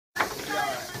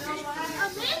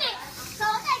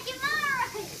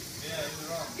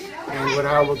what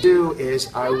I will do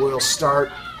is I will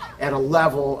start at a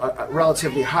level, a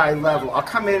relatively high level. I'll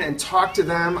come in and talk to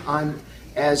them on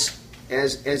as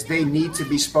they need to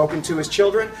be spoken to as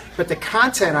children, but the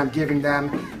content I'm giving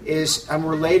them is I'm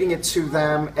relating it to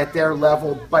them at their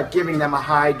level, but giving them a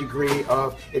high degree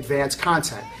of advanced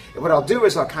content. And what I'll do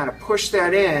is I'll kind of push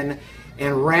that in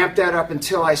and ramp that up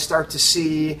until I start to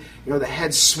see, the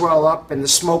head swell up and the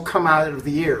smoke come out of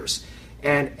the ears.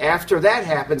 And after that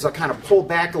happens, I'll kind of pull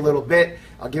back a little bit.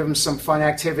 I'll give them some fun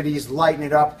activities, lighten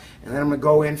it up, and then I'm going to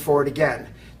go in for it again.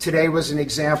 Today was an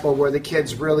example where the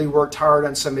kids really worked hard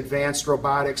on some advanced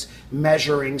robotics,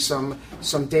 measuring some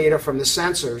data from the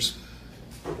sensors.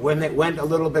 When it went a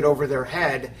little bit over their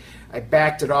head, I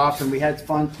backed it off, and we had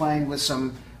fun playing with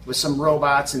some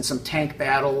robots and some tank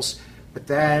battles. But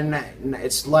then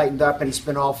it's lightened up and it's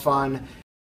been all fun.